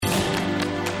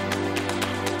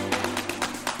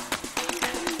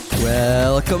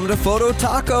Welcome to Photo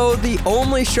Taco, the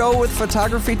only show with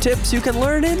photography tips you can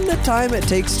learn in the time it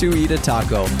takes to eat a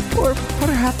taco, or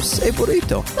perhaps a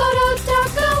burrito. Photo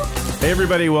Taco! Hey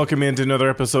everybody, welcome into another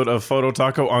episode of Photo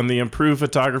Taco on the Improved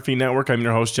Photography Network. I'm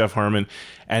your host, Jeff Harmon,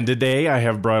 and today I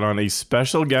have brought on a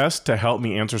special guest to help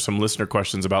me answer some listener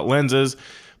questions about lenses,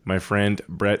 my friend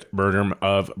Brent Burnham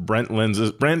of Brent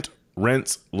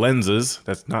Rents Lenses.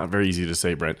 That's not very easy to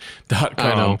say, Brent.com.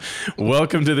 I know.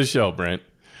 Welcome to the show, Brent.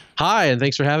 Hi, and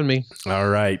thanks for having me. All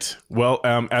right. Well,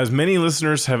 as many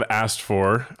listeners have asked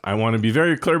for, I want to be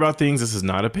very clear about things. This is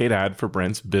not a paid ad for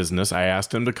Brent's business. I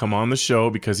asked him to come on the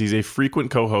show because he's a frequent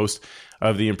co-host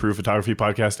of the Improved Photography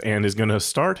Podcast and is going to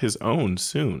start his own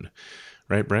soon.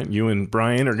 Right, Brent? You and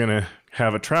Brian are going to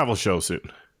have a travel show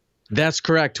soon. That's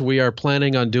correct. We are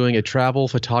planning on doing a travel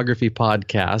photography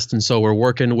podcast. And so we're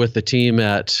working with the team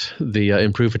at the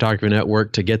Improved Photography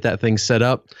Network to get that thing set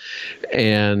up,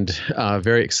 and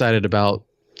very excited about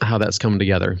how that's coming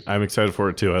together. I'm excited for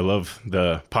it too. I love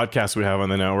the podcast we have on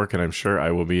the network, and I'm sure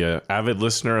I will be an avid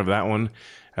listener of that one,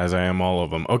 as I am all of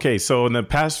them. Okay, so in the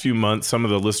past few months, some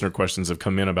of the listener questions have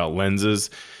come in about lenses.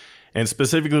 And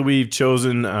specifically, we've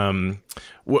chosen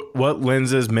what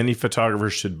lenses many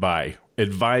photographers should buy.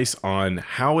 Advice on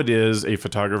how it is a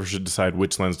photographer should decide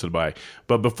which lens to buy.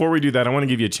 But before we do that, I want to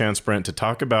give you a chance, Brent, to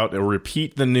talk about or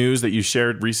repeat the news that you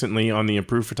shared recently on the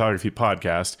Improved Photography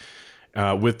Podcast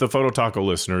with the Photo Taco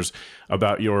listeners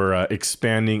about your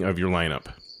expanding of your lineup.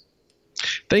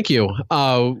 Thank you.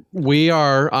 I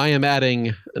am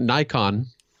adding Nikon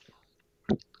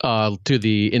to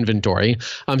the inventory.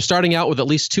 I'm starting out with at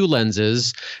least two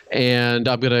lenses, and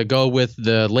I'm going to go with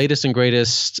the latest and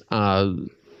greatest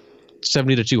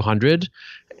 70-200,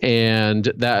 and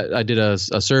that I did a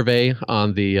survey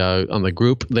on the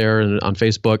group there on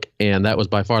Facebook, and that was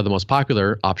by far the most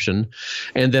popular option.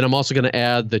 And then I'm also going to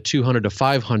add the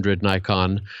 200-500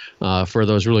 Nikon for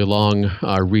those really long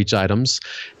reach items.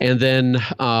 And then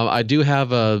I do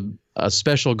have a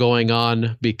special going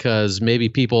on because maybe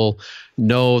people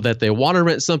know that they want to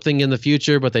rent something in the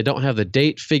future, but they don't have the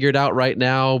date figured out right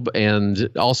now. And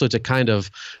also to kind of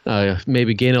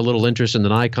maybe gain a little interest in the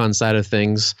Nikon side of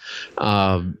things,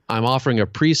 I'm offering a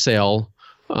pre-sale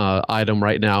item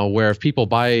right now where if people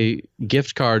buy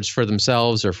gift cards for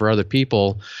themselves or for other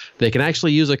people, they can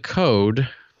actually use a code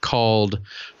called,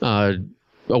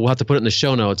 we'll have to put it in the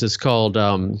show notes. It's called,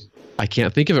 I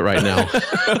can't think of it right now.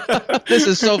 This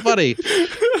is so funny.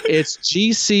 It's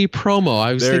GC promo.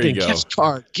 I was thinking gift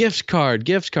card.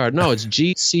 No, it's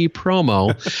GC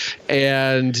promo.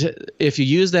 And if you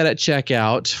use that at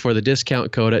checkout for the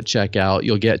discount code at checkout,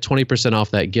 you'll get 20% off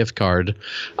that gift card.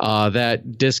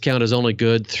 That discount is only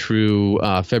good through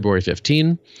February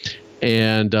 15.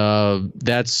 And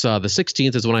that's the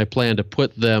 16th is when I plan to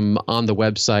put them on the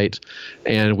website,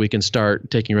 and we can start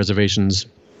taking reservations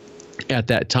at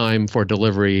that time for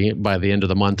delivery by the end of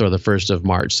the month or the 1st of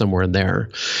March, somewhere in there.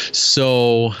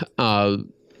 So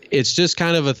it's just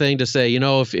kind of a thing to say,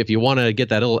 if you want to get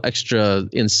that little extra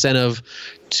incentive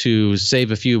to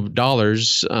save a few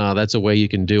dollars, that's a way you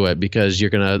can do it, because you're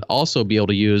going to also be able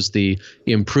to use the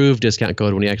improved discount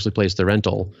code when you actually place the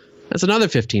rental. That's another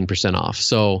 15% off.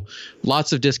 So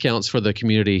lots of discounts for the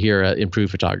community here at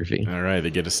Improved Photography. All right. They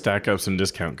get to stack up some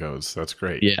discount codes. That's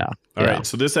great. Yeah. All right.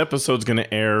 So this episode's going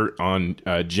to air on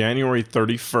January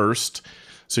 31st.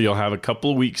 So you'll have a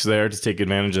couple of weeks there to take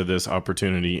advantage of this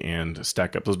opportunity and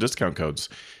stack up those discount codes.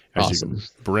 Awesome.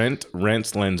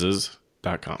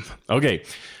 BrentRentsLenses.com. Okay.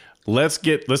 Let's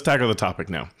tackle the topic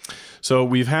now. So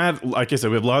we've had, like I said,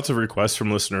 we have lots of requests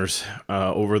from listeners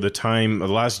over the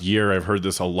last year. I've heard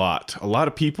this a lot. A lot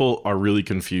of people are really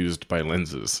confused by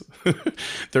lenses.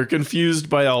 They're confused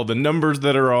by all the numbers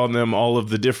that are on them, all of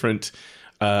the different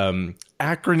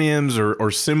acronyms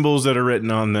or symbols that are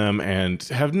written on them, and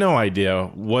have no idea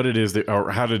what it is or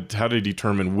how to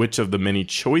determine which of the many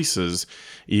choices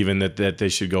even that they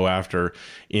should go after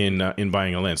in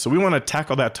buying a lens. So we want to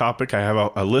tackle that topic. I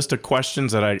have a list of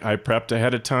questions that I prepped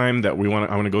ahead of time that I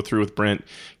want to go through with Brent,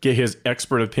 get his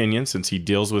expert opinion since he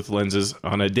deals with lenses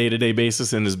on a day-to-day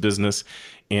basis in his business,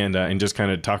 and just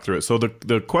kind of talk through it. So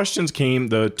the questions came,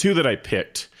 the two that I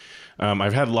picked.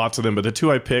 I've had lots of them, but the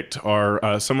two I picked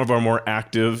are some of our more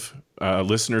active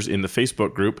listeners in the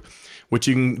Facebook group, which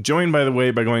you can join, by the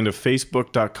way, by going to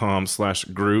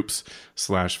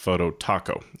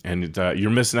facebook.com/groups/phototaco. And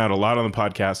you're missing out a lot on the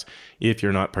podcast if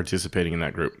you're not participating in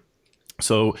that group.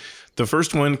 So the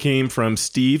first one came from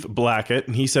Steve Blackett,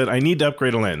 and he said, I need to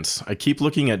upgrade a lens. I keep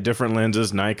looking at different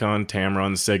lenses, Nikon,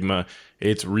 Tamron, Sigma.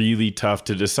 It's really tough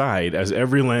to decide, as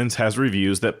every lens has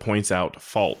reviews that points out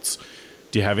faults.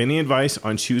 Do you have any advice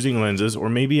on choosing lenses or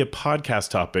maybe a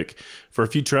podcast topic for a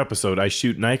future episode? I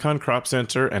shoot Nikon crop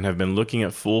sensor and have been looking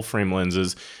at full frame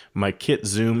lenses. My kit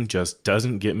zoom just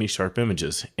doesn't get me sharp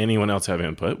images. Anyone else have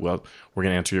input? Well, we're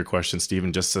going to answer your question,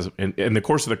 Stephen, just in the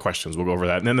course of the questions. We'll go over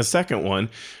that. And then the second one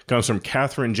comes from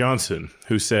Catherine Johnson,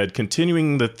 who said,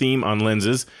 continuing the theme on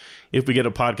lenses, if we get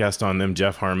a podcast on them,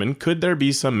 Jeff Harmon, could there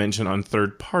be some mention on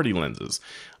third-party lenses?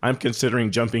 I'm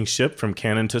considering jumping ship from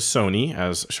Canon to Sony,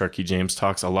 as Sharky James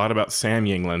talks a lot about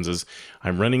Samyang lenses.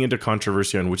 I'm running into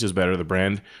controversy on which is better, the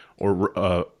brand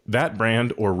or that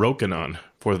brand or Rokinon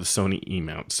for the Sony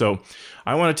E-mount. So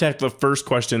I want to tackle the first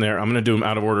question there. I'm going to do them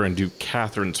out of order and do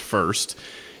Catherine's first.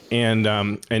 And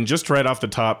just right off the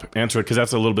top, answer it because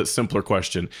that's a little bit simpler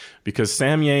question. Because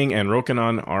Samyang and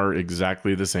Rokinon are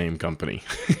exactly the same company,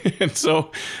 and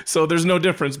so there's no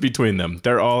difference between them.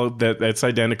 They're all that's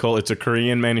identical. It's a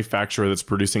Korean manufacturer that's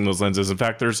producing those lenses. In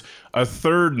fact, there's a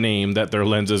third name that their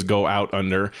lenses go out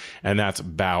under, and that's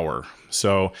Bauer.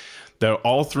 So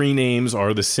all three names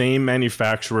are the same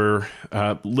manufacturer.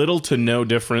 Little to no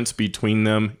difference between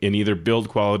them in either build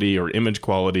quality or image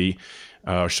quality.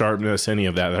 Sharpness, any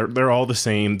of that. They're all the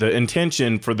same. The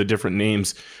intention for the different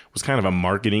names was kind of a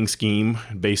marketing scheme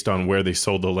based on where they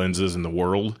sold the lenses in the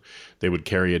world. They would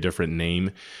carry a different name.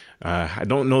 I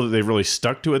don't know that they've really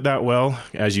stuck to it that well,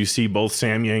 as you see both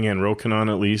Samyang and Rokinon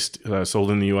at least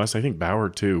sold in the U.S. I think Bauer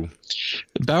too.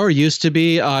 Bauer used to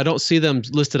be. I don't see them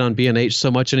listed on B&H so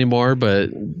much anymore,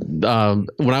 but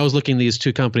when I was looking these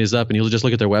two companies up and you just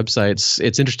look at their websites,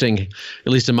 it's interesting,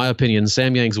 at least in my opinion,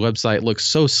 Samyang's website looks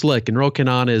so slick and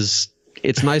Rokinon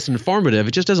it's nice and informative.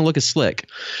 It just doesn't look as slick.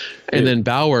 And then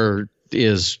Bauer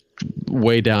is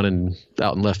way down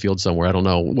out in left field somewhere. I don't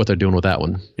know what they're doing with that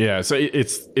one. Yeah, so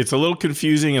it's a little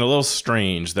confusing and a little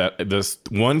strange that this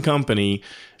one company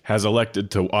has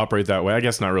elected to operate that way. I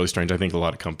guess not really strange. I think a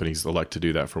lot of companies elect to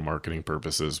do that for marketing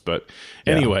purposes. But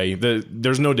anyway,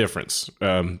 there's no difference,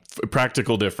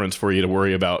 practical difference for you to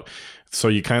worry about. So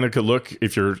you kind of could look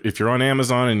if you're on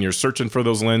Amazon and you're searching for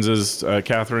those lenses,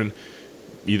 Catherine.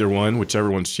 Either one, whichever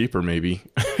one's cheaper, maybe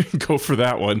go for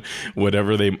that one.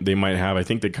 Whatever they might have, I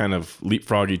think they kind of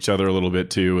leapfrog each other a little bit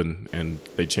too, and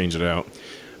they change it out.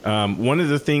 One of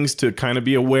the things to kind of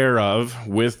be aware of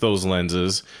with those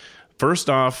lenses,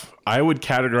 first off, I would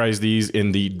categorize these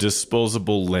in the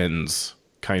disposable lens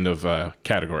kind of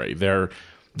category. They're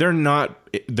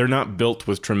not built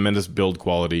with tremendous build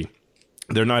quality.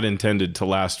 They're not intended to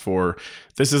last for.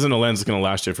 This isn't a lens that's going to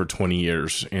last you for 20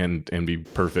 years and be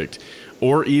perfect,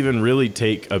 or even really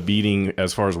take a beating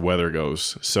as far as weather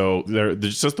goes. So they're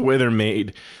just the way they're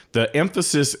made. The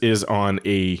emphasis is on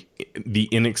the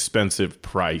inexpensive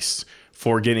price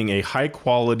for getting a high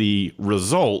quality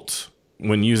result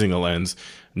when using a lens,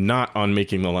 not on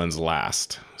making the lens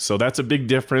last. So that's a big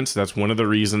difference. That's one of the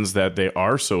reasons that they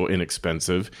are so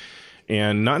inexpensive.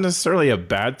 And not necessarily a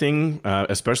bad thing,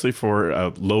 especially for a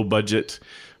low-budget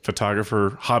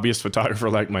photographer, hobbyist photographer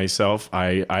like myself.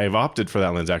 I have opted for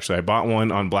that lens, actually. I bought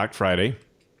one on Black Friday.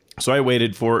 So I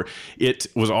waited for it.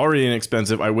 Was already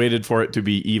inexpensive. I waited for it to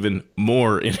be even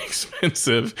more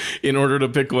inexpensive in order to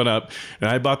pick one up. And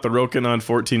I bought the Rokinon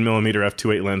 14mm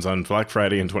f2.8 lens on Black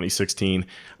Friday in 2016.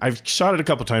 I've shot it a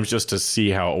couple times just to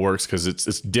see how it works because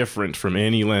it's different from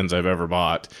any lens I've ever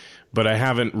bought. But I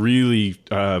haven't really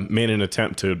made an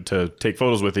attempt to take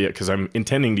photos with it yet because I'm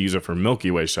intending to use it for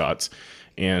Milky Way shots,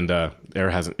 and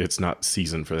it's not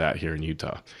season for that here in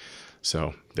Utah.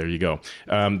 So there you go.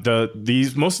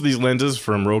 Most of these lenses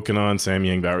from Rokinon,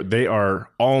 Samyang, Bauer, they are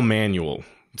all manual.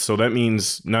 So that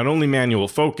means not only manual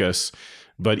focus,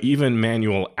 but even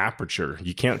manual aperture.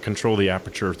 You can't control the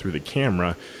aperture through the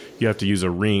camera. You have to use a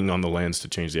ring on the lens to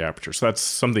change the aperture. So that's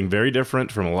something very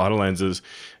different from a lot of lenses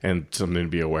and something to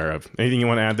be aware of. Anything you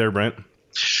want to add there, Brent?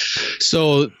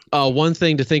 So one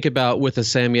thing to think about with the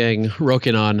Samyang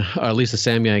Rokinon, or at least the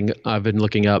Samyang I've been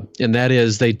looking up, and that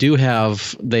is they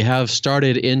have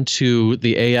started into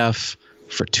the AF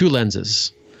for two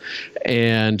lenses.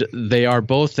 And they are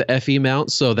both the FE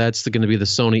mount, so that's going to be the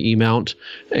Sony E mount,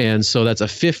 and so that's a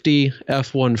 50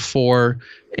 f1.4,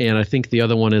 and I think the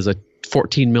other one is a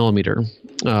 14 millimeter.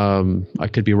 I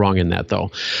could be wrong in that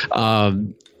though.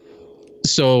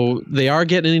 So they are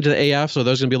getting into the AF, so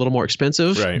those are going to be a little more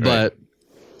expensive. Right.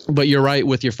 But you're right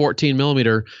with your 14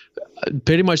 millimeter.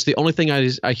 Pretty much the only thing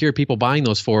I hear people buying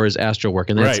those for is astro work,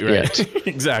 and that's it.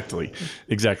 Exactly.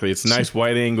 It's nice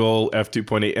wide angle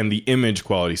f2.8 and the image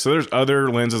quality. So there's other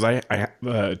lenses. I have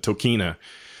Tokina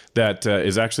that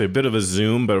is actually a bit of a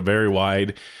zoom, but very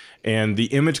wide. And the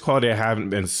image quality I haven't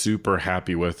been super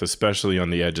happy with, especially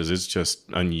on the edges. It's just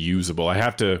unusable. What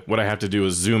I have to do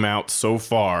is zoom out so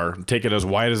far, take it as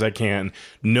wide as I can,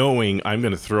 knowing I'm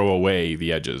going to throw away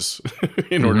the edges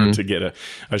in order to get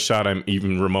a shot I'm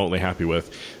even remotely happy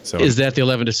with. So is that the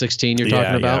 11-16 you're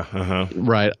talking about? Yeah.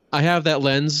 Right. I have that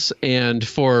lens, and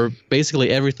for basically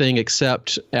everything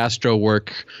except astro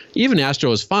work, even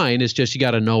astro is fine. It's just you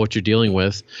got to know what you're dealing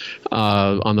with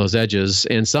on those edges.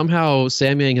 And somehow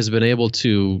Samyang has been able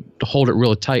to hold it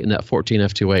really tight in that 14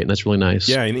 f2.8, and that's really nice.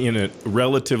 Yeah, in a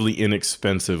relatively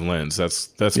inexpensive lens. That's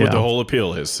what the whole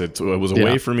appeal is. It was a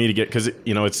way for me to get, because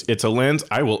it's a lens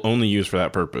I will only use for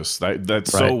that purpose.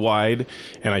 That's so wide,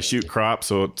 and I shoot crop,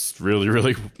 so it's really,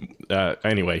 really.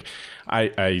 Anyway,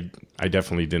 I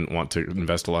definitely didn't want to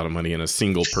invest a lot of money in a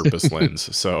single purpose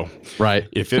lens. So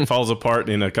if it falls apart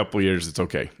in a couple of years, it's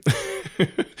okay.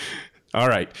 All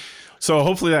right. So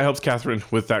hopefully that helps, Catherine,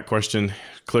 with that question,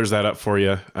 clears that up for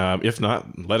you. If not,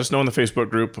 let us know in the Facebook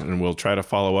group, and we'll try to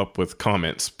follow up with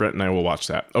comments. Brent and I will watch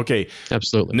that. Okay.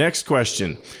 Absolutely. Next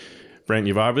question. Brent,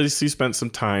 you've obviously spent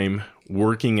some time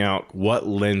working out what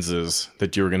lenses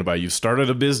that you were going to buy. You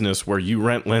started a business where you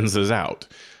rent lenses out.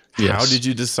 Yes. How did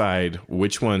you decide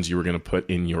which ones you were going to put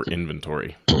in your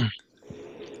inventory?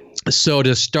 So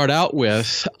to start out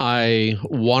with, I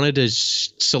wanted to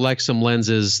select some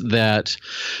lenses that,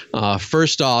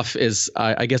 first off,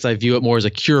 I guess I view it more as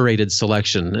a curated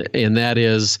selection. And that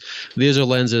is, these are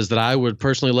lenses that I would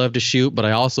personally love to shoot, but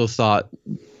I also thought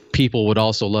people would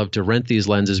also love to rent these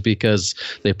lenses because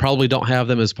they probably don't have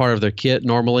them as part of their kit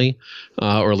normally,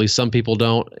 or at least some people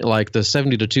don't. Like the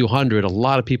 70-200, a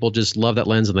lot of people just love that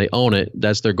lens and they own it.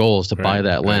 That's their goal, is to buy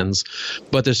that lens.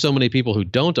 But there's so many people who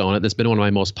don't own it. That's been one of my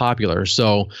most popular.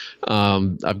 So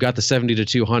I've got the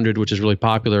 70-200, which is really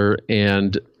popular.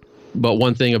 But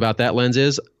one thing about that lens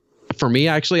is, for me,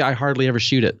 actually, I hardly ever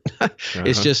shoot it.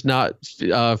 It's just not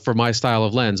for my style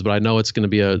of lens, but I know it's going to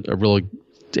be a really,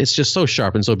 it's just so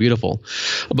sharp and so beautiful.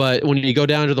 But when you go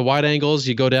down to the wide angles,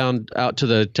 you go down out to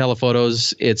the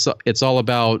telephotos, it's all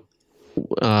about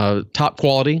top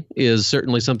quality is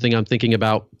certainly something I'm thinking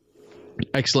about.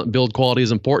 Excellent build quality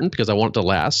is important because I want it to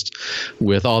last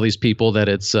with all these people that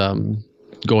it's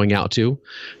going out to.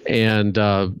 And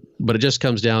but it just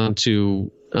comes down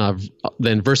to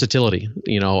then versatility.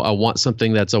 I want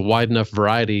something that's a wide enough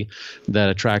variety that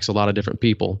attracts a lot of different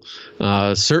people.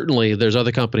 Certainly, there's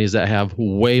other companies that have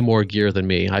way more gear than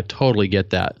me. I totally get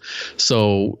that.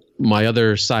 So my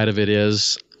other side of it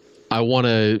is I want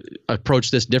to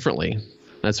approach this differently.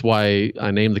 That's why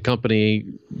I named the company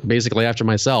basically after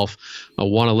myself. I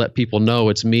want to let people know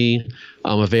it's me.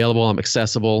 I'm available. I'm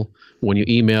accessible. When you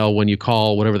email, when you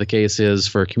call, whatever the case is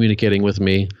for communicating with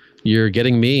me, you're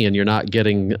getting me and you're not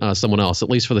getting someone else, at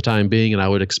least for the time being. And I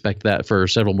would expect that for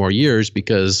several more years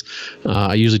because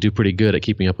I usually do pretty good at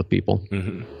keeping up with people.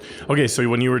 Mm-hmm. Okay, so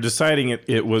when you were deciding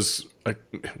it was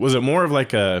it more of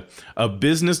like a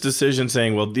business decision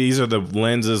saying, well, these are the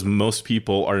lenses most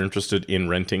people are interested in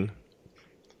renting?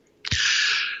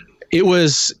 It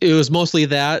was mostly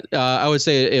that. I would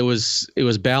say it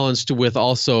was balanced with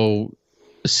also,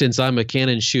 since I'm a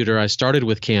Canon shooter, I started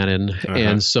with Canon,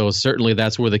 and so certainly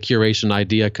that's where the curation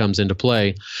idea comes into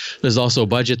play. There's also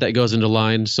budget that goes into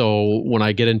line. So when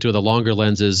I get into the longer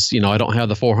lenses, I don't have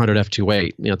the 400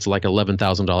 f2.8. It's like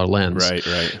 $11,000 lens.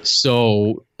 Right.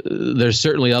 So there's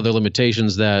certainly other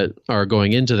limitations that are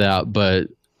going into that, but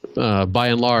by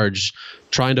and large,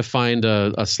 trying to find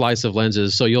a slice of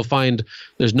lenses. So you'll find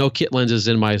there's no kit lenses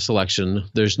in my selection.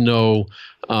 There's no,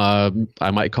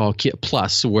 I might call kit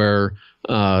plus, where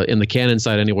in the Canon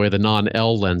side anyway, the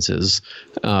non-L lenses,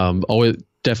 always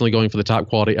definitely going for the top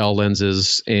quality L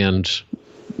lenses and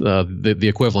the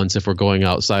equivalents if we're going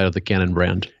outside of the Canon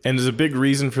brand. And there's a big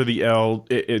reason for the L.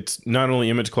 It's not only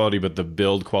image quality, but the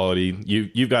build quality.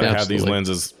 You've got to have these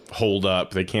lenses hold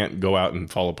up. They can't go out and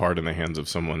fall apart in the hands of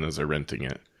someone as they're renting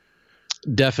it.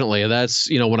 Definitely.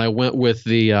 That's, when I went with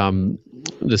the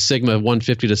Sigma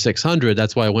 150-600,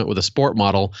 that's why I went with a sport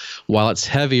model. While it's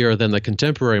heavier than the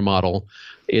contemporary model,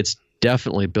 it's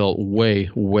definitely built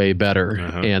way, way better.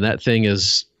 And that thing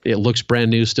it looks brand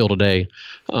new still today,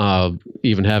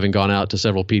 even having gone out to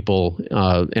several people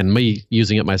and me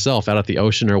using it myself out at the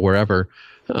ocean or wherever,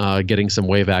 getting some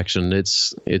wave action.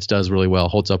 It does really well,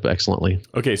 holds up excellently.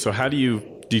 Okay, so how do you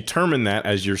determine that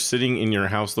as you're sitting in your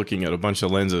house looking at a bunch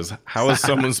of lenses? How is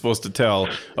someone supposed to tell,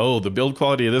 the build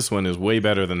quality of this one is way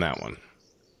better than that one?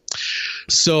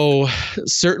 So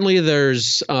certainly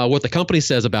there's what the company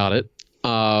says about it.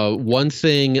 One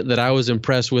thing that I was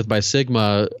impressed with by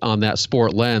Sigma on that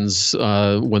sport lens,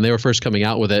 when they were first coming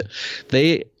out with it,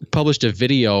 they published a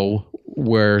video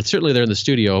where certainly they're in the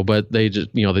studio, but they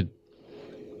just, the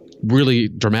really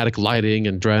dramatic lighting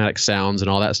and dramatic sounds and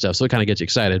all that stuff. So it kind of gets you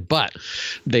excited. But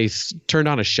they turned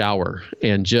on a shower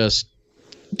and just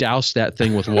doused that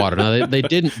thing with water. Now, they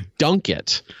didn't dunk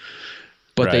it,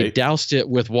 but they doused it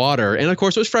with water. And of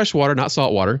course, it was fresh water, not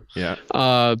salt water. Yeah.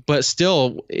 But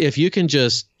still, if you can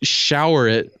just shower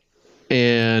it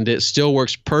and it still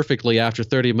works perfectly after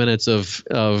 30 minutes of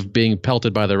being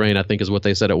pelted by the rain, I think is what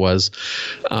they said it was.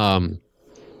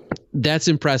 That's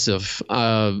impressive.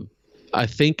 I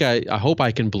think I hope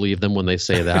I can believe them when they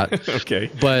say that.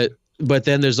 Okay. But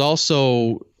then there's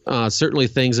also certainly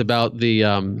things about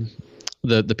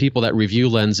the people that review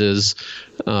lenses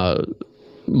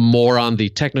more on the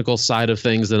technical side of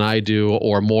things than I do,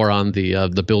 or more on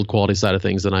the build quality side of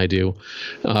things than I do.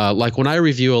 Like when I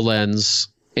review a lens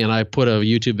and I put a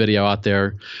YouTube video out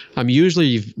there, I'm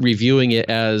usually reviewing it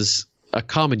as a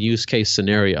common use case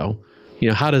scenario.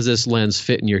 How does this lens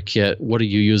fit in your kit? What do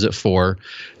you use it for?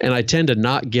 And I tend to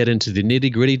not get into the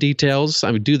nitty-gritty details. I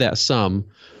would do that some,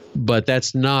 but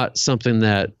that's not something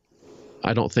that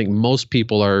I don't think most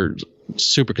people are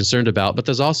super concerned about. But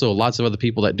there's also lots of other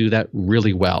people that do that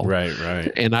really well. Right.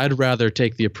 And I'd rather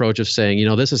take the approach of saying,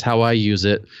 this is how I use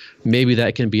it. Maybe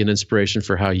that can be an inspiration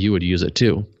for how you would use it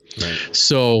too. Right.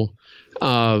 So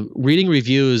reading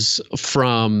reviews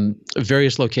from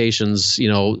various locations,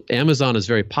 Amazon is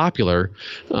very popular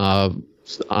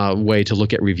way to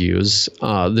look at reviews.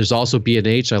 There's also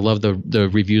B&H. I love the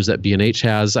reviews that B&H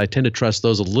has. I tend to trust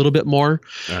those a little bit more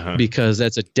because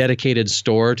that's a dedicated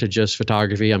store to just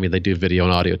photography. I mean, they do video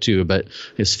and audio too, but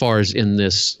as far as in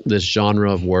this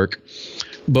genre of work.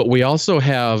 But we also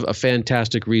have a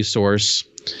fantastic resource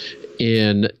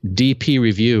in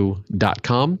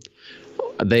dpreview.com.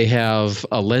 They have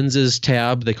a lenses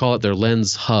tab. They call it their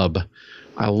lens hub.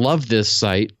 I love this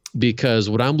site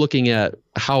because when I'm looking at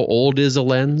how old is a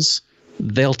lens,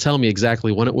 they'll tell me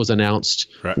exactly when it was announced,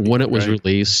 when it was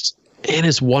released. And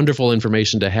it's wonderful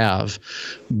information to have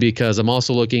because I'm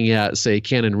also looking at, say,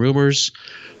 Canon rumors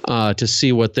to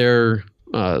see what they're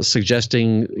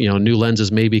suggesting, new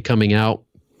lenses may be coming out.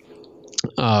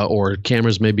 Or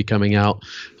cameras may be coming out.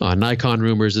 Nikon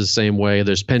rumors is the same way.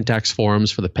 There's Pentax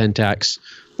forums for the Pentax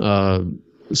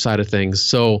side of things.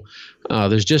 So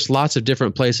there's just lots of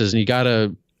different places, and you got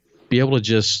to be able to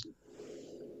just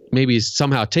maybe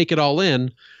somehow take it all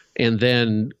in and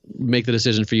then make the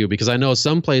decision for you. Because I know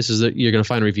some places that you're going to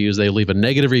find reviews, they leave a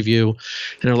negative review,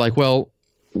 and they're like, well,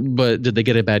 but did they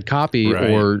get a bad copy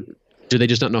or do they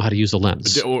just not know how to use the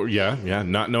lens? Or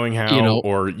not knowing how,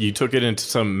 or you took it into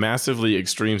some massively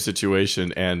extreme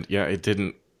situation and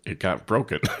it got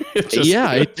broken.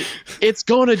 It's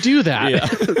going to do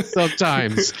that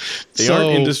sometimes. They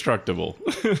aren't indestructible.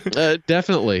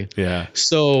 Definitely. Yeah.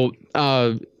 So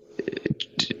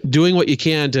doing what you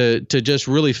can to just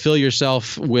really fill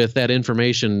yourself with that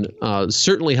information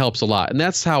certainly helps a lot. And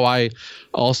that's how I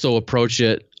also approach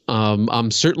it.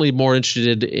 I'm certainly more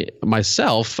interested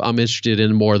myself. I'm interested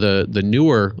in more the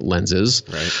newer lenses.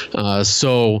 Right.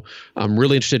 So I'm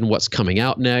really interested in what's coming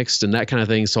out next and that kind of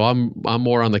thing. So I'm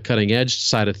more on the cutting edge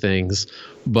side of things.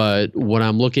 But when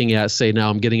I'm looking at, say, now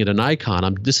I'm getting into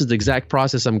Nikon, this is the exact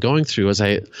process I'm going through as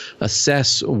I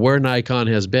assess where Nikon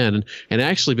has been. And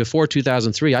actually, before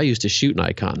 2003, I used to shoot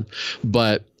Nikon,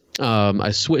 but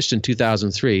I switched in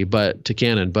 2003 to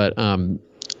Canon. But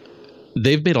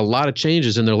they've made a lot of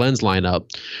changes in their lens lineup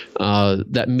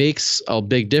that makes a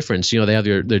big difference. They have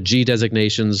their G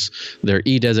designations, their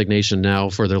E designation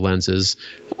now for their lenses,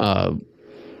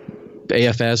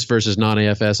 AFS versus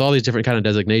non-AFS, all these different kind of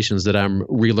designations that I'm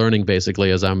relearning basically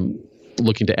as I'm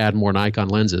looking to add more Nikon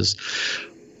lenses.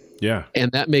 Yeah. And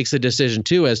that makes a decision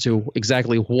too as to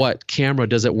exactly what camera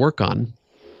does it work on.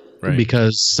 Right.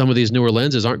 Because some of these newer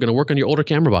lenses aren't going to work on your older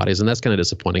camera bodies, and that's kind of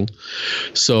disappointing.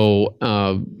 So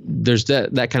there's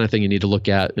that kind of thing you need to look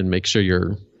at and make sure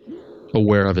you're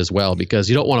aware of as well, because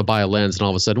you don't want to buy a lens and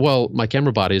all of a sudden, well, my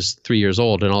camera body is 3 years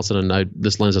old, and all of a sudden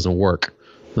this lens doesn't work.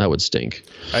 That would stink.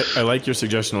 I like your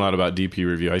suggestion a lot about DP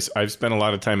review. I've spent a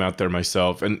lot of time out there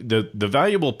myself, and the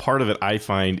valuable part of it I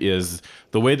find is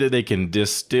the way that they can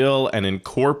distill and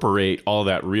incorporate all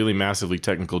that really massively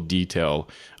technical detail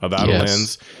about a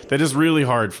lens that is really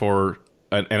hard for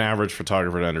an average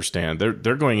photographer to understand.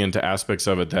 They're going into aspects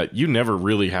of it that you never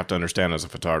really have to understand as a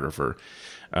photographer.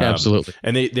 Absolutely.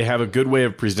 And they have a good way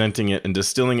of presenting it and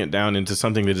distilling it down into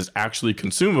something that is actually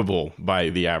consumable by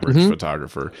the average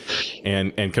photographer,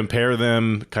 and compare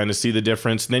them, kind of see the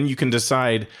difference. Then you can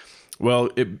decide, well,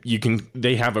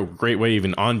 they have a great way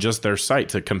even on just their site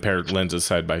to compare lenses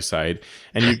side by side.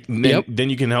 And then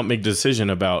you can help make a decision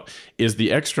about, is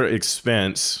the extra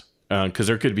expense because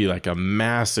there could be like a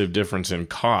massive difference in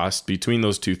cost between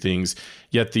those two things.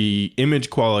 Yet the image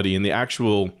quality and the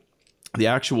actual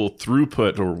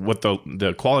throughput, or what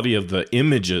the quality of the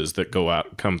images that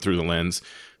come through the lens,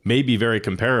 may be very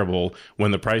comparable when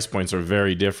the price points are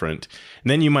very different. And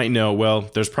then you might know, well,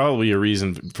 there's probably a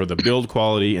reason for the build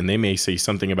quality, and they may say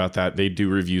something about that. They do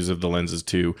reviews of the lenses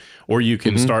too. Or you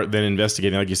can start then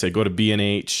investigating, like you said, go to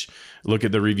B&H, look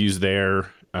at the reviews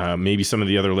there. Maybe some of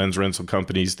the other lens rental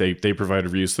companies, they provide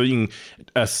reviews, so you can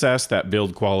assess that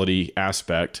build quality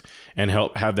aspect and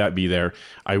have that be there.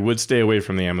 I would stay away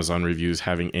from the Amazon reviews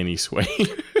having any sway.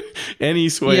 Any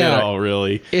sway at all,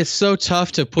 really. It's so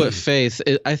tough to put faith.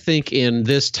 I think in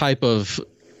this type of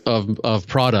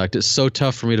product, it's so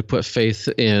tough for me to put faith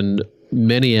in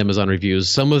many Amazon reviews.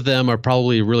 Some of them are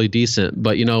probably really decent,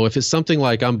 but if it's something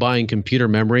like I'm buying computer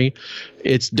memory,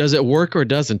 does it work or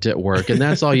doesn't it work? And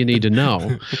that's all you need to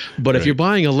know. But if you're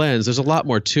buying a lens, there's a lot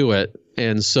more to it.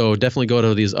 And so definitely go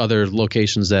to these other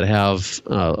locations that have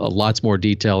lots more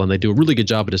detail, and they do a really good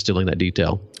job of distilling that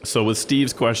detail. So with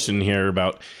Steve's question here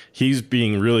about he's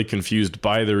being really confused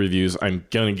by the reviews, I'm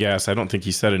going to guess, I don't think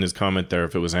he said in his comment there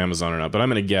if it was Amazon or not, but I'm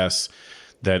going to guess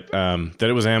that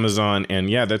it was Amazon. And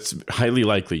yeah, that's highly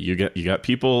likely. You got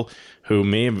people who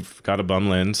may have got a bum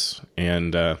lens,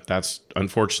 and that's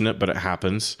unfortunate, but it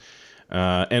happens.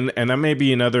 And that may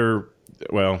be another.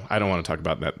 Well, I don't want to talk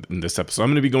about that in this episode. I'm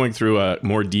going to be going through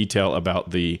more detail about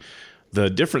the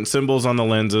different symbols on the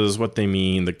lenses, what they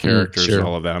mean, the characters, and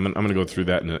all of that. I'm going to go through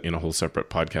that in a whole separate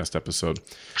podcast episode.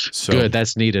 So good,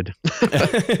 that's needed.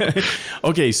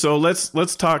 Okay, so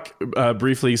let's talk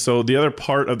briefly. So the other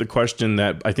part of the question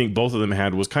that I think both of them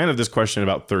had was kind of this question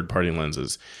about third-party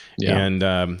lenses. Yeah.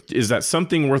 And is that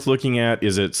something worth looking at?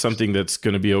 Is it something that's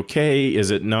going to be okay? Is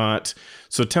it not?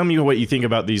 So tell me what you think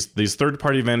about these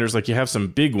third-party vendors. Like, you have some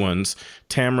big ones: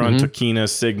 Tamron, Tokina,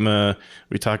 Sigma.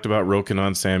 We talked about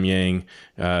Rokinon, Samyang.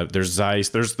 There's Zeiss.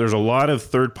 There's a lot of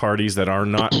third parties that are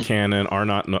not Canon, are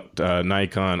not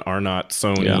Nikon, are not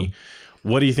Sony. Yeah.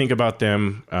 What do you think about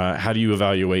them? How do you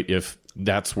evaluate if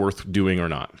that's worth doing or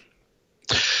not?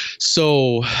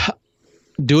 So,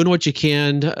 doing what you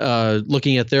can,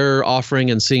 looking at their offering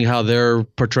and seeing how they're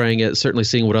portraying it, certainly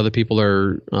seeing what other people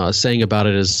are saying about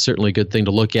it is certainly a good thing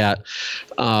to look at.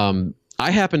 I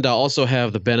happen to also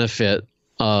have the benefit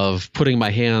of putting my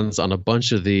hands on a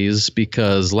bunch of these,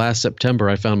 because last September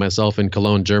I found myself in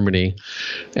Cologne, Germany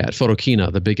at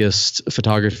Photokina, the biggest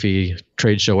photography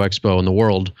trade show expo in the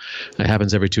world. It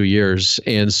happens every 2 years.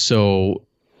 And so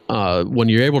when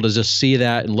you're able to just see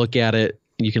that and look at it,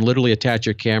 you can literally attach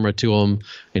your camera to them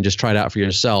and just try it out for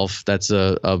yourself. That's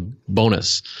a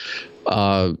bonus.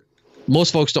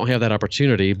 Most folks don't have that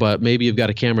opportunity, but maybe you've got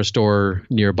a camera store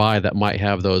nearby that might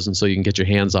have those, and so you can get your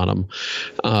hands on them.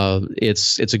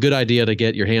 It's a good idea to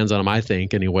get your hands on them, I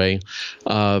think, anyway.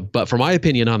 But for my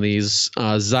opinion on these,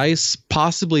 Zeiss,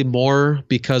 possibly more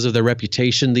because of their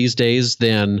reputation these days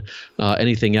than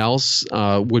anything else,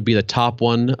 would be the top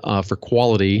one for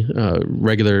quality,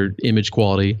 regular image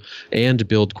quality and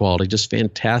build quality. Just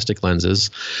fantastic lenses.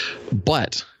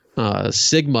 But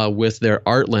Sigma, with their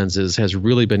art lenses, has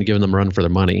really been giving them a run for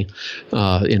their money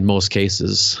in most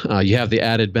cases. You have the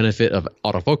added benefit of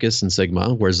autofocus in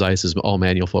Sigma, where Zeiss is all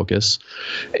manual focus.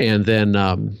 And then,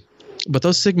 but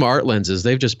those Sigma art lenses,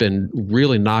 they've just been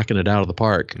really knocking it out of the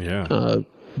park. Yeah.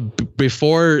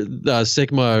 Before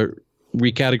Sigma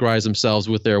recategorize themselves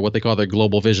with their what they call their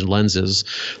global vision lenses,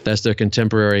 that's their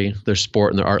contemporary, their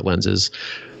sport, and their art lenses.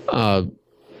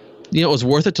 It was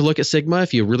worth it to look at Sigma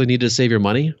if you really needed to save your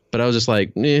money, but I was just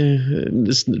like,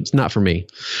 it's not for me.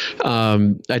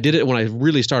 I did it when I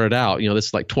really started out. This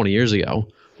is like 20 years ago,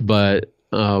 but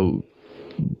now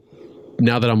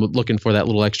that I'm looking for that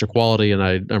little extra quality and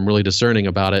I'm really discerning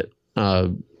about it,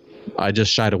 I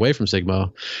just shied away from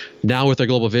Sigma. Now with their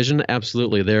global vision,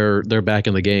 absolutely, they're back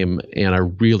in the game, and I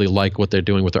really like what they're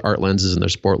doing with their art lenses and their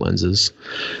sport lenses.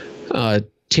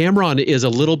 Tamron is a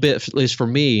little bit, at least for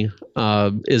me,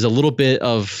 is a little bit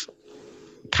of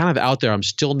kind of out there. I'm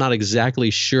still not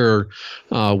exactly sure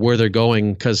where they're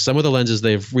going, because some of the lenses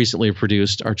they've recently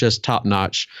produced are just top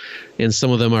notch, and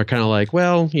some of them are kind of like,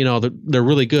 well, they're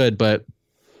really good, but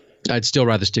I'd still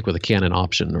rather stick with a Canon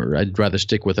option, or I'd rather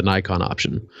stick with a Nikon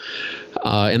option.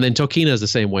 And then Tokina is the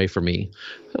same way for me.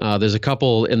 There's a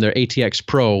couple in their ATX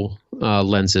Pro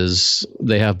lenses.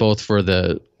 They have both for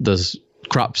the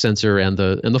crop sensor and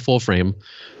the full frame,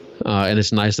 and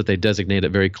it's nice that they designate it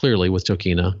very clearly with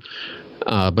Tokina.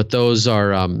 But those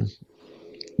are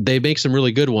they make some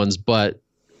really good ones, but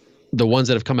the ones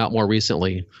that have come out more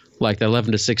recently, like the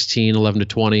 11-16,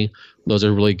 11-20, those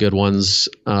are really good ones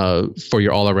for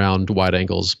your all-around wide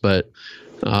angles. But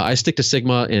I stick to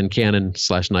Sigma and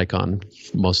Canon/Nikon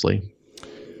mostly.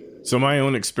 So my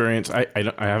own experience, I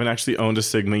haven't actually owned a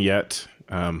Sigma yet.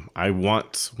 I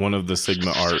want one of the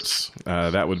Sigma Arts.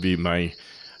 That would be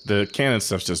the Canon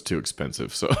stuff's just too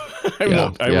expensive. So I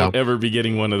won't ever be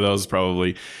getting one of those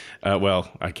probably.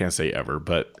 Well, I can't say ever,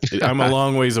 but I'm a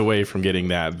long ways away from getting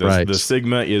that. The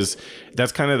Sigma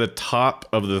that's kind of the top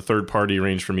of the third party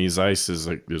range for me. Zeiss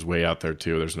is way out there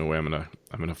too. There's no way I'm gonna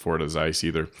afford a Zeiss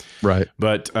either. Right.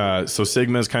 But so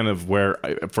Sigma is kind of where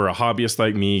for a hobbyist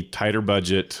like me, tighter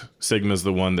budget, Sigma is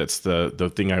the one that's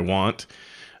the thing I want.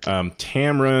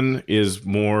 Tamron is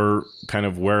more kind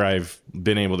of where I've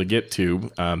been able to get to.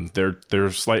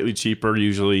 They're slightly cheaper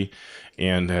usually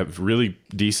and have really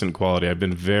decent quality. I've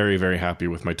been very, very happy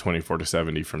with my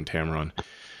 24-70 from Tamron.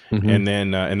 Mm-hmm. And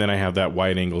then I have that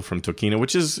wide angle from Tokina,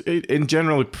 which is in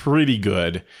general pretty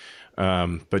good,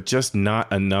 but just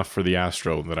not enough for the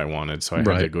Astro that I wanted. So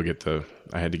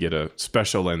I had to get a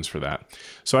special lens for that.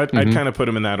 So I'd kind of put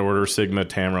them in that order: Sigma,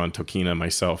 Tamron, Tokina,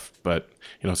 myself. But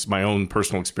it's my own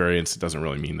personal experience. It doesn't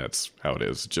really mean that's how it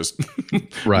is. Just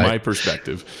my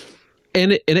perspective.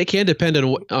 And it can depend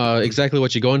on exactly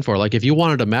what you're going for. Like if you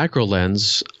wanted a macro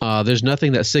lens, there's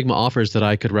nothing that Sigma offers that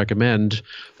I could recommend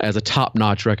as a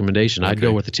top-notch recommendation. Okay. I'd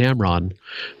go with the Tamron.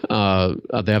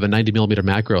 They have a 90 millimeter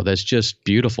macro that's just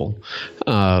beautiful.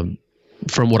 From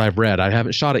what I've read, I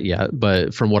haven't shot it yet,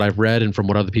 but from what I've read and from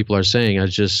what other people are saying,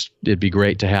 it'd be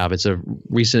great to have. It's a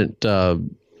recent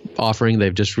offering.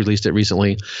 They've just released it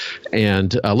recently,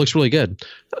 and looks really good.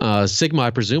 Sigma,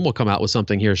 I presume, will come out with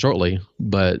something here shortly.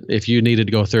 But if you needed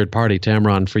to go third party,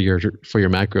 Tamron for your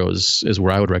macros is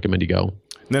where I would recommend you go.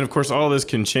 And then, of course, all of this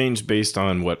can change based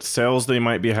on what sales they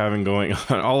might be having going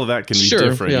on. All of that can be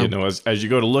different. Yeah. As you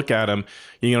go to look at them,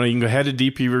 you can go ahead to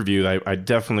DP Review. I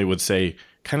definitely would say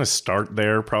kind of start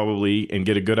there probably and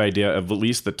get a good idea of at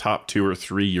least the top 2 or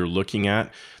 3 you're looking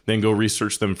at. Then go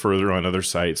research them further on other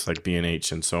sites like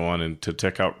B&H and so on, and to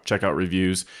check out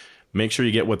reviews. Make sure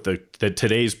you get what the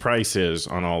today's price is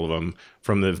on all of them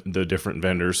from the different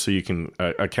vendors, so you can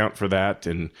account for that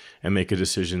and make a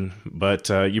decision. But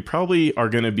you probably are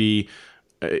going to be.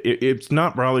 It's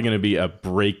not probably going to be a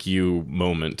break you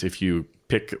moment if you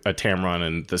pick a Tamron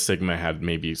and the Sigma had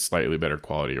maybe slightly better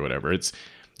quality or whatever.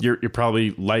 You're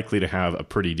probably likely to have a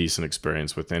pretty decent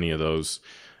experience with any of those.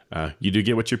 You do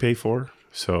get what you pay for.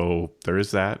 So there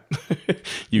is that.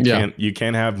 You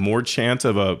can have more chance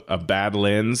of a bad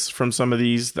lens from some of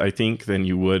these, I think, than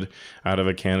you would out of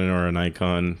a Canon or a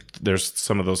Nikon. There's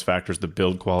some of those factors, the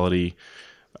build quality.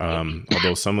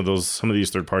 Although some of these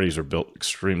third parties are built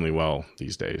extremely well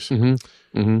these days.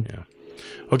 Mm-hmm. Mm-hmm. Yeah.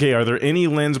 Okay. Are there any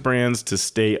lens brands to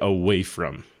stay away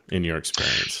from in your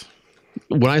experience?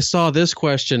 When I saw this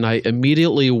question, I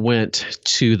immediately went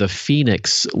to the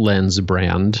Phoenix lens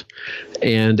brand.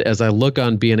 And as I look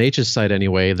on B&H's site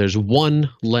anyway, there's one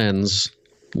lens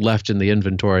left in the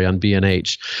inventory on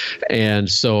B&H. And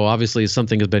so obviously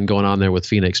something has been going on there with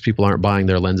Phoenix. People aren't buying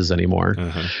their lenses anymore.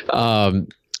 Uh-huh.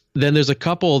 Then there's a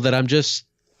couple that I'm just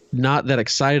not that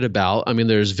excited about. I mean,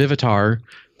 there's Vivitar.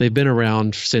 They've been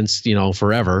around since,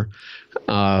 forever.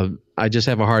 I just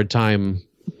have a hard time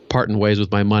parting ways with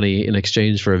my money in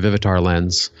exchange for a Vivitar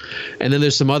lens. And then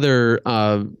there's some other,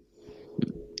 I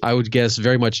would guess,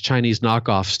 very much Chinese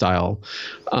knockoff style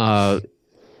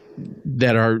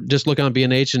that are just look on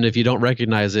B&H, and if you don't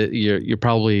recognize it, you're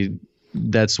probably,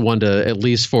 that's one to, at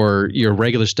least for your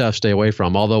regular stuff, stay away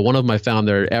from. Although one of them I found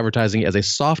they're advertising as a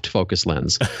soft focus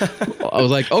lens. I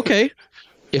was like, okay,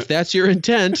 if that's your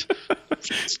intent,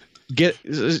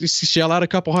 shell out a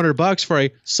couple $100 for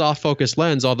a soft focus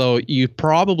lens, although you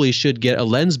probably should get a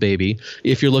Lens Baby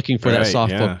if you're looking for that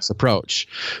soft focus approach,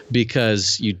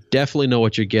 because you definitely know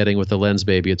what you're getting with the Lens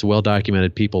Baby. It's well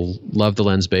documented. People love the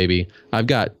Lens Baby. I've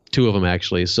got 2 of them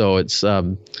actually. So it's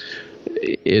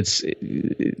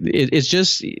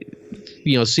just,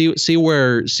 see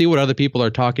what other people are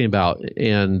talking about.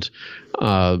 And,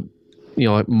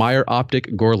 like Meyer Optic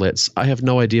Gorlitz. I have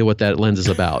no idea what that lens is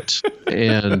about,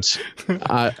 and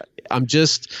I'm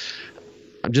just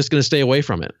going to stay away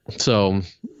from it. So,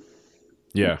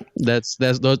 yeah, that's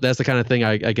the kind of thing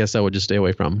I guess I would just stay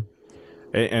away from.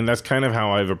 And that's kind of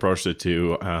how I've approached it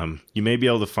too. You may be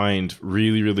able to find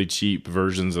really, really cheap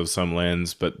versions of some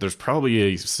lens, but there's probably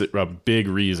a big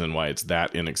reason why it's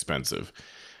that inexpensive.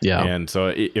 Yeah, and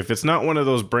so if it's not one of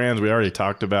those brands we already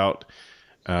talked about,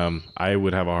 I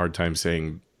would have a hard time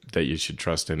saying that you should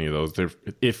trust any of those.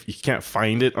 If you can't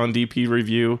find it on DP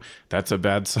Review, that's a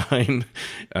bad sign.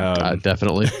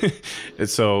 Definitely.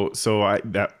 So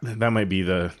that might be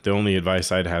the only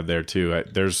advice I'd have there too.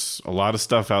 There's a lot of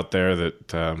stuff out there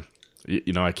that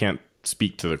I can't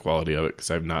speak to the quality of it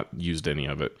because I've not used any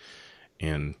of it.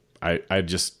 And I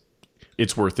just,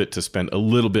 it's worth it to spend a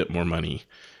little bit more money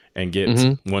and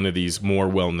get one of these more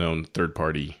well-known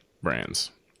third-party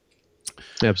brands.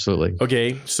 Absolutely.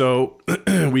 Okay, so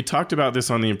we talked about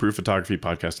this on the Improved Photography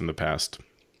podcast in the past,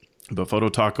 but Photo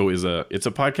Taco it's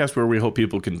a podcast where we hope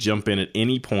people can jump in at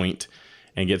any point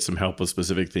and get some help with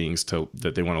specific things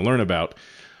that they want to learn about.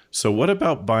 So what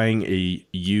about buying a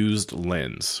used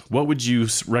lens? What would you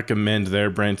recommend there,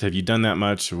 Brent? Have you done that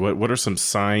much? What are some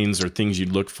signs or things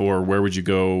you'd look for? Where would you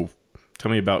go?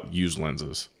 Tell me about used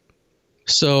lenses.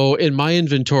 So in my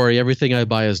inventory, everything I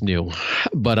buy is new,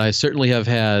 but I certainly have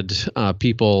had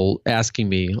people asking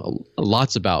me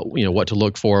lots about, what to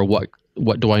look for,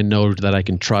 what do I know that I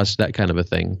can trust, that kind of a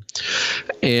thing.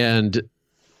 And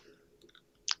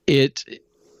it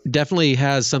definitely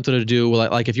has something to do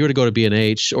with, like if you were to go to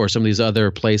B&H or some of these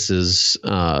other places,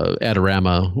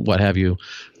 Adorama, what have you,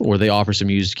 where they offer some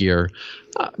used gear,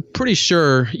 pretty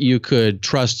sure you could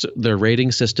trust their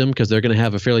rating system because they're going to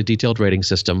have a fairly detailed rating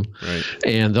system. Right.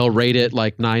 And they'll rate it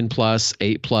like 9+,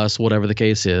 8+, whatever the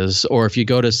case is. Or if you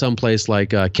go to some place like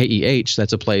KEH,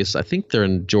 that's a place, I think they're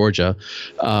in Georgia,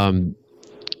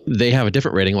 they have a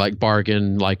different rating like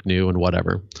bargain, like new, and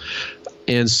whatever.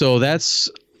 And so that's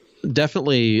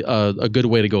definitely a good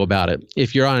way to go about it.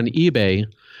 If you're on eBay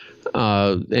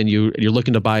and you're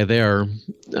looking to buy there,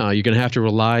 you're going to have to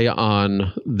rely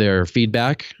on their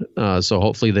feedback. So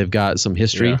hopefully they've got some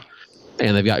history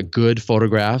and they've got good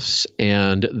photographs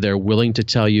and they're willing to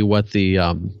tell you what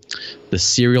the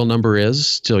serial number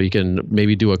is, so you can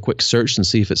maybe do a quick search and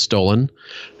see if it's stolen.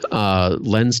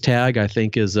 Lens Tag, I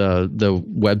think, is the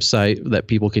website that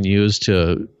people can use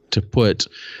to put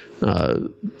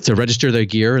to register their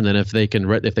gear, and then if they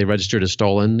registered as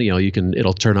stolen,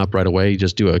 it'll turn up right away. You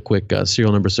just do a quick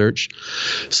serial number search.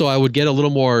 So I would get a little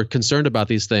more concerned about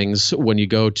these things when you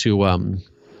go to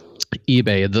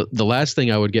eBay. The last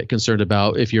thing I would get concerned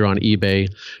about if you're on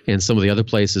eBay and some of the other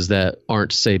places that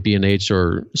aren't, say, B&H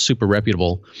or super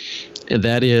reputable, and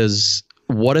that is,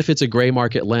 what if it's a gray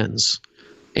market lens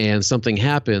and something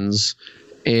happens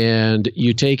and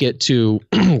you take it to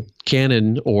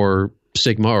Canon or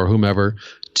Sigma or whomever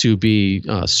to be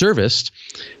serviced,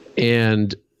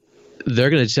 and they're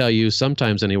going to tell you,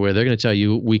 sometimes anyway, they're going to tell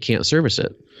you we can't service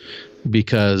it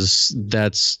because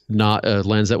that's not a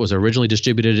lens that was originally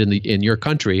distributed in your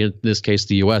country, in this case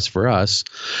the US for us,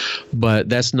 but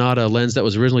that's not a lens that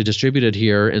was originally distributed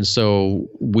here, and so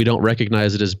we don't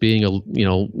recognize it as being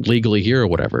legally here or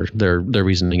whatever their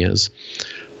reasoning is.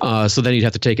 So then you'd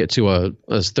have to take it to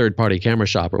a third-party camera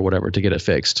shop or whatever to get it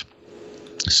fixed.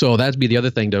 So that'd be the other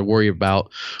thing to worry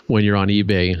about when you're on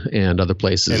eBay and other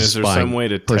places. And is there some way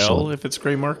to tell if it's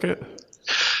gray market?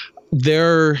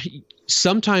 There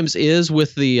sometimes is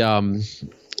with the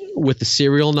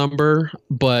serial number,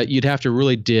 but you'd have to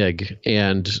really dig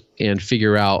and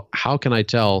figure out, how can I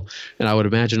tell? And I would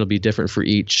imagine it'll be different for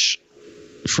each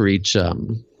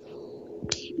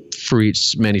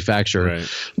manufacturer. Right.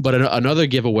 But another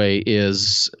giveaway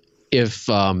is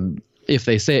if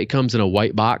they say it comes in a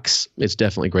white box, it's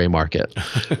definitely gray market.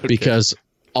 Okay. Because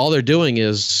all they're doing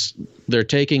is they're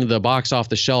taking the box off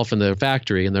the shelf in the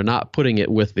factory and they're not putting it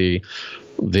with the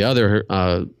other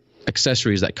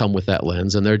accessories that come with that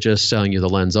lens, and they're just selling you the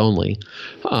lens only.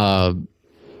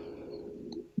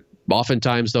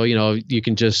 Oftentimes, though, you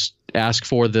can just ask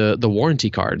for the warranty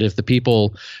card. If the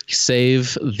people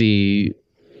save the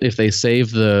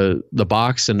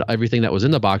box and everything that was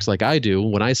in the box, like I do,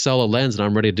 when I sell a lens and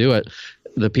I'm ready to do it,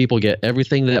 the people get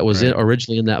everything that was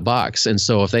originally in that box. And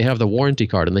so if they have the warranty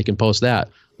card and they can post that,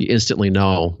 you instantly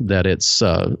know that it's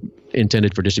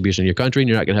intended for distribution in your country, and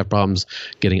you're not going to have problems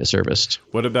getting it serviced.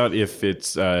 What about if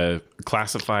it's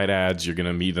classified ads, you're going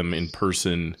to meet them in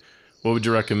person? What would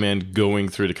you recommend going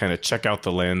through to kind of check out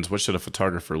the lens? What should a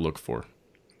photographer look for?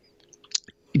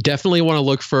 You definitely want to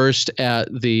look first at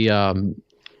the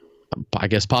I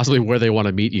guess possibly where they want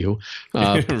to meet you,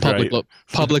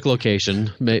 public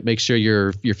location. Make sure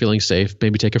you're feeling safe.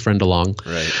 Maybe take a friend along.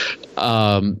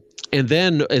 Right. And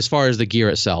then as far as the gear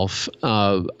itself,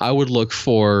 I would look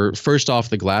for, first off,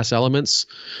 the glass elements.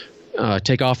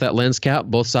 Take off that lens cap,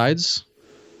 both sides.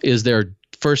 Is there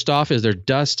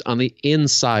dust on the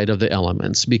inside of the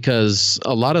elements? Because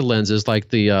a lot of lenses, like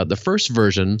the first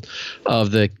version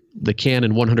of the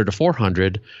Canon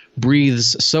 100-400,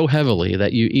 breathes so heavily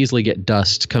that you easily get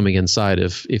dust coming inside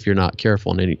if you're not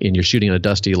careful and you're shooting in a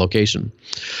dusty location.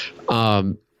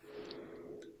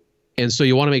 And so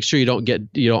you want to make sure you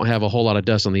don't have a whole lot of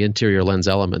dust on the interior lens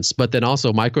elements. But then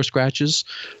also micro scratches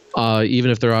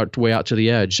even if they're way out to the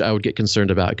edge, I would get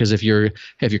concerned about, because if you're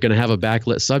going to have a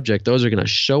backlit subject, those are going to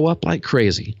show up like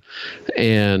crazy.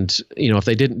 And if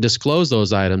they didn't disclose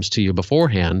those items to you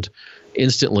beforehand,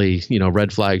 instantly,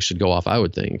 red flags should go off, I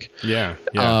would think. Yeah.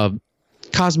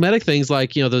 Cosmetic things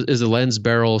like, is the lens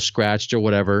barrel scratched or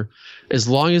whatever, as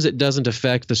long as it doesn't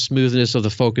affect the smoothness of the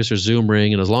focus or zoom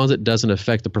ring, and as long as it doesn't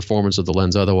affect the performance of the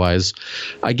lens otherwise,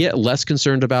 I get less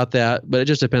concerned about that, but it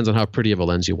just depends on how pretty of a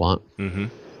lens you want. Mm-hmm.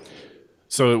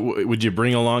 So would you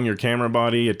bring along your camera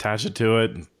body, attach it to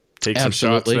it, take some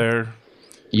shots there?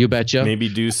 You betcha. Maybe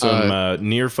do some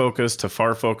near focus to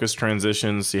far focus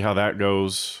transitions, see how that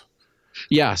goes.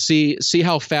 Yeah, see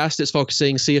how fast it's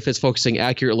focusing, see if it's focusing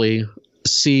accurately,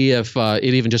 see if it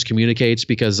even just communicates,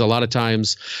 because a lot of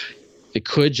times it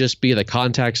could just be the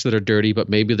contacts that are dirty, but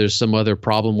maybe there's some other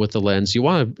problem with the lens. You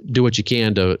want to do what you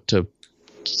can to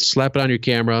slap it on your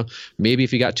camera. Maybe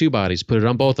if you got two bodies, put it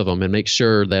on both of them and make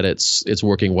sure that it's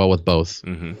working well with both.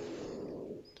 Mm-hmm.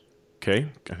 Okay,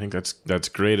 I think that's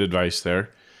great advice there.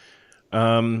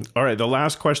 All right, the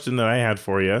last question that I had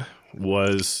for you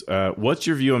was, what's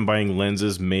your view on buying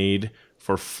lenses made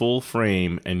for full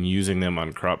frame and using them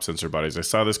on crop sensor bodies? I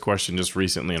saw this question just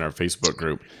recently in our Facebook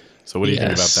group. So what do you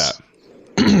think about that?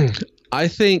 I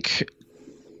think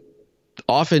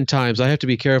oftentimes, I have to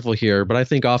be careful here, but I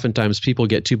think oftentimes people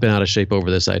get too bent out of shape over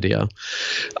this idea.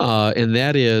 And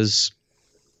that is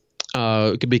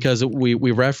because we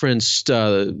referenced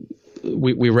a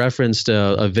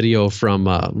video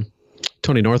from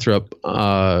Tony Northrup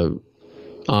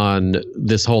on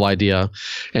this whole idea,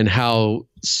 and how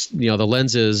the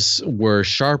lenses were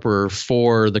sharper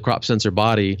for the crop sensor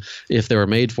body if they were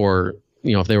made for,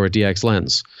 if they were a DX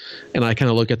lens. And I kind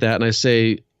of look at that and I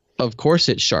say, of course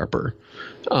it's sharper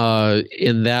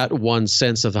in that one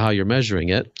sense of how you're measuring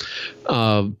it.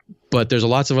 But there's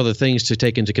lots of other things to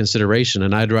take into consideration,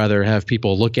 and I'd rather have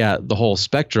people look at the whole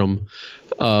spectrum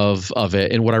of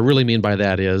it. And what I really mean by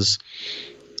that is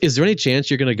there any chance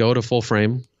you're going to go to full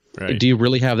frame? Right. Do you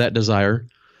really have that desire?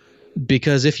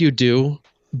 Because if you do,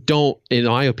 don't, in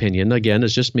my opinion, again,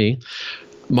 it's just me,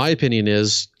 my opinion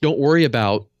is don't worry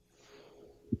about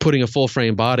putting a full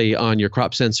frame body on your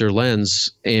crop sensor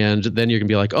lens, and then you're going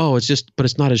to be like, oh, but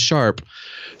it's not as sharp.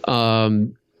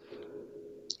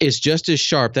 It's just as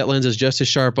sharp. That lens is just as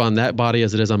sharp on that body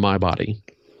as it is on my body,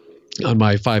 on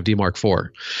my 5D Mark IV.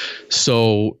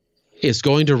 So it's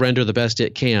going to render the best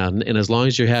it can. And as long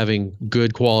as you're having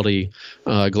good quality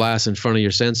glass in front of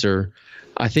your sensor,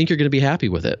 I think you're going to be happy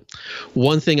with it.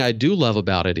 One thing I do love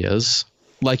about it is,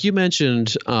 like you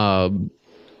mentioned,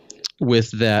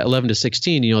 with that 11 to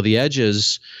 16, the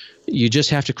edges, you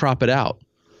just have to crop it out.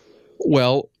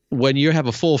 Well, when you have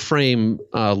a full frame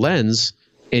lens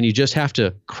and you just have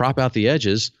to crop out the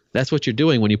edges, that's what you're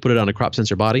doing when you put it on a crop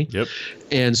sensor body. Yep.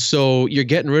 And so you're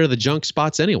getting rid of the junk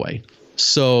spots anyway.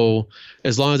 So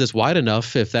as long as it's wide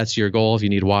enough, if that's your goal, if you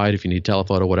need wide, if you need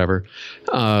telephoto, whatever,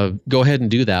 go ahead and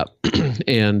do that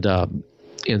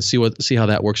and see how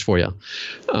that works for you.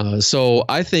 So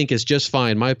I think it's just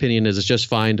fine. My opinion is it's just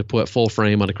fine to put full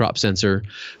frame on a crop sensor.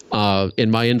 In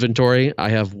my inventory, I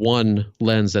have one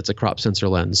lens that's a crop sensor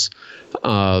lens.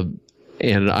 And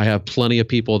I have plenty of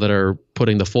people that are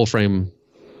putting the full frame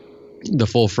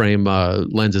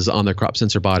lenses on their crop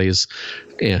sensor bodies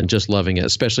and just loving it,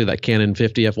 especially that Canon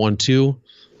 50 f1.2.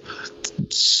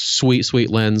 Sweet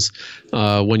lens.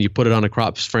 When you put it on a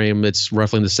crop frame, it's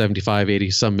roughly in the 75, 80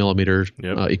 some millimeter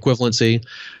equivalency.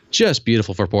 Just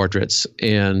beautiful for portraits,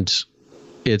 and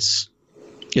it's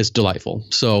delightful.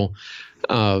 So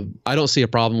I don't see a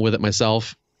problem with it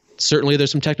myself. Certainly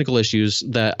there's some technical issues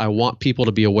that I want people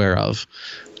to be aware of.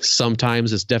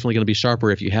 Sometimes it's definitely going to be sharper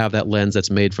if you have that lens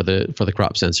that's made for the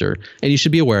crop sensor, and you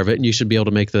should be aware of it, and you should be able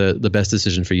to make the best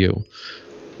decision for you.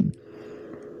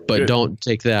 But Good. Don't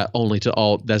take that only to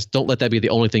all. Don't let that be the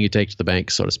only thing you take to the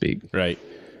bank, so to speak. Right.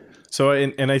 So,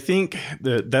 and I think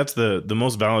that's the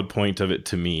most valid point of it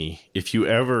to me. If you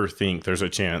ever think there's a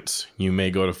chance you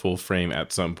may go to full frame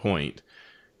at some point,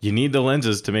 you need the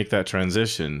lenses to make that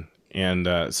transition.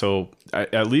 And so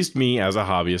at least me as a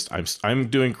hobbyist, I'm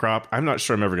doing crop. I'm not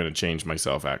sure I'm ever going to change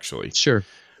myself, actually. Sure.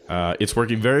 It's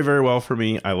working very, very well for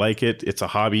me. I like it. It's a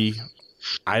hobby.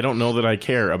 I don't know that I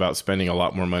care about spending a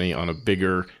lot more money on a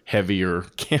bigger, heavier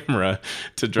camera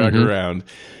to drag around.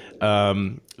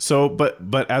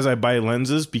 But as I buy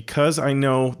lenses, because I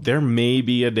know there may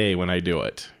be a day when I do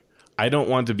it, I don't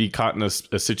want to be caught in a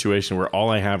situation where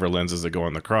all I have are lenses that go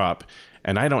on the crop,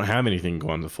 and I don't have anything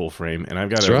going to full frame, and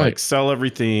I've got to sell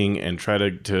everything and try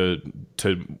to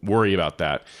worry about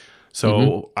that.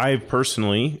 So I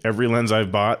personally, every lens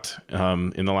I've bought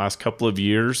in the last couple of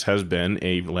years has been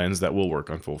a lens that will work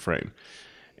on full frame.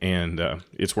 And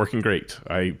it's working great.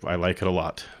 I like it a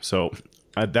lot. So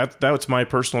that's my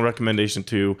personal recommendation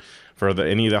too for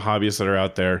any of the hobbyists that are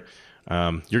out there.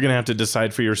 You're going to have to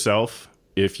decide for yourself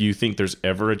if you think there's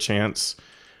ever a chance,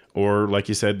 or like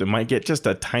you said, it might get just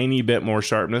a tiny bit more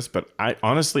sharpness, but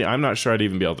I'm not sure I'd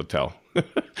even be able to tell.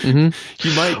 You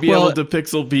might be able to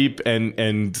pixel peep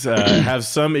and have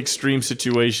some extreme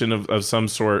situation of some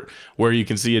sort where you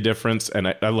can see a difference. And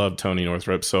I love Tony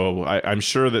Northrup, so I'm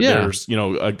sure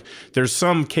that there's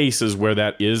some cases where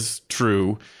that is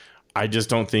true. I just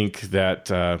don't think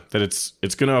that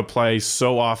it's going to apply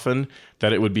so often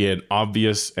that it would be an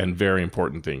obvious and very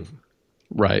important thing.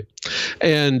 Right.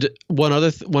 And one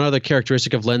other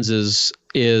characteristic of lenses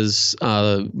is,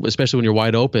 especially when you're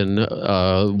wide open,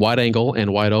 wide angle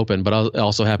and wide open, but it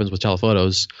also happens with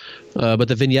telephotos, but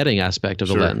the vignetting aspect of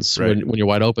the lens. Right. When you're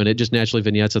wide open, it just naturally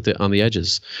vignettes on the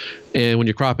edges. And when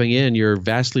you're cropping in, you're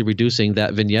vastly reducing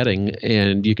that vignetting,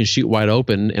 and you can shoot wide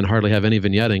open and hardly have any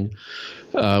vignetting,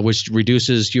 which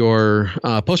reduces your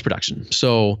post-production.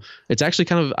 So it's actually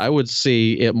kind of, I would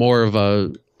see it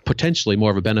potentially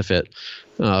more of a benefit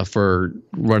for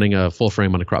running a full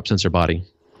frame on a crop sensor body.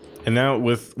 And now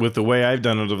with the way I've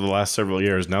done it over the last several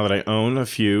years, now that I own a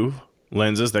few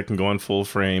lenses that can go on full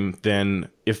frame, then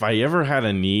if I ever had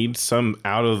a need, some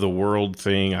out of the world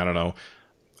thing, I don't know,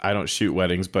 I don't shoot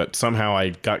weddings, but somehow I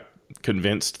got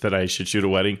convinced that I should shoot a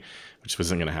wedding, which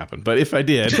wasn't going to happen. But if I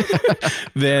did,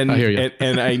 then,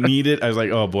 and I need it, I was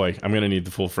like, oh boy, I'm going to need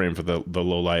the full frame for the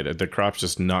low light. The crop's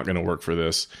just not going to work for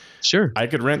this. Sure. I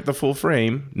could rent the full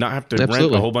frame, not have to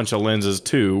rent a whole bunch of lenses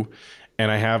too. And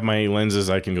I have my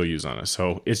lenses I can go use on it.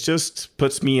 So it just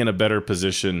puts me in a better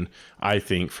position, I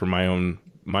think, for my own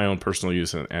personal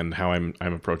use and how I'm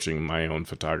approaching my own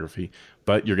photography.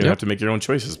 But you're going to have to make your own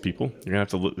choices, people. You're going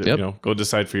to have to go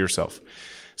decide for yourself.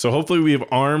 So hopefully we've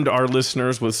armed our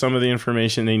listeners with some of the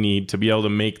information they need to be able to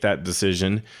make that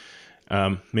decision.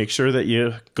 Make sure that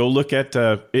you go look at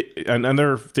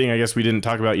another thing I guess we didn't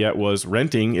talk about yet was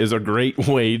renting is a great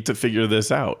way to figure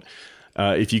this out.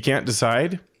 If you can't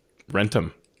decide, rent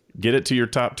them. Get it to your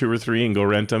top 2 or 3 and go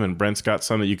rent them. And Brent's got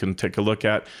some that you can take a look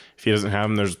at. If he doesn't have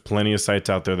them, there's plenty of sites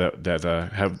out there that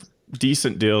have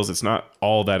decent deals. It's not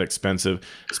all that expensive,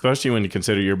 especially when you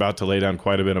consider you're about to lay down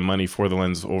quite a bit of money for the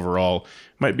lens overall.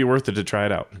 Might be worth it to try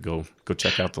it out. Go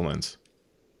check out the lens.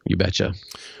 You betcha.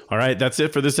 All right, that's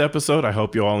it for this episode. I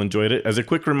hope you all enjoyed it. As a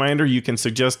quick reminder, you can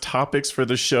suggest topics for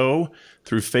the show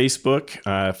through Facebook,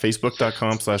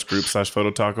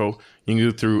 facebook.com/group/Phototaco. You can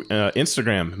go through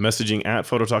Instagram, messaging at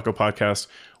Phototaco Podcast,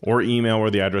 or email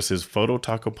where the address is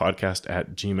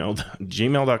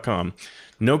phototacopodcast@gmail.com.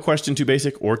 No question too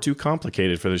basic or too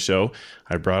complicated for the show.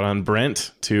 I brought on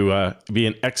Brent to be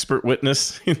an expert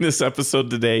witness in this episode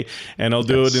today, and I'll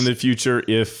do it in the future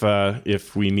if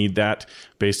we need that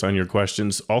based on your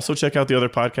questions. Also, check out the other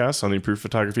podcasts on the Improved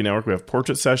Photography Network. We have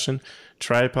Portrait Session,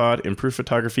 Tripod, Improved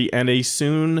Photography, and a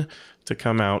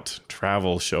soon-to-come-out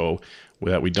travel show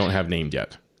that we don't have named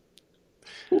yet.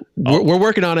 We're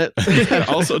working on it.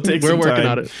 Also take some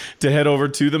time to head over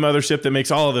to the mothership that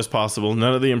makes all of this possible.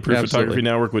 None of the Improved Photography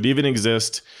Network would even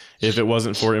exist if it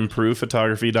wasn't for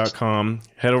improvephotography.com.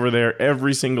 Head over there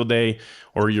every single day,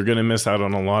 or you're going to miss out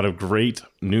on a lot of great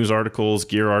news articles,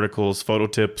 gear articles, photo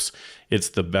tips. It's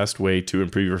the best way to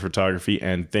improve your photography.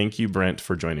 And thank you, Brent,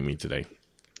 for joining me today.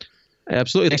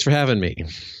 Absolutely. Thanks for having me.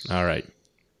 All right.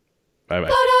 Bye-bye.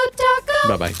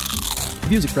 Bye-bye. The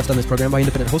views expressed on this program by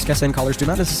independent host guests and callers do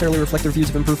not necessarily reflect the views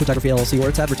of Improved Photography LLC or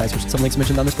its advertisers. Some links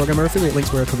mentioned on this program are affiliate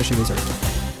links where a commission reserved.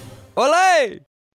 Olé!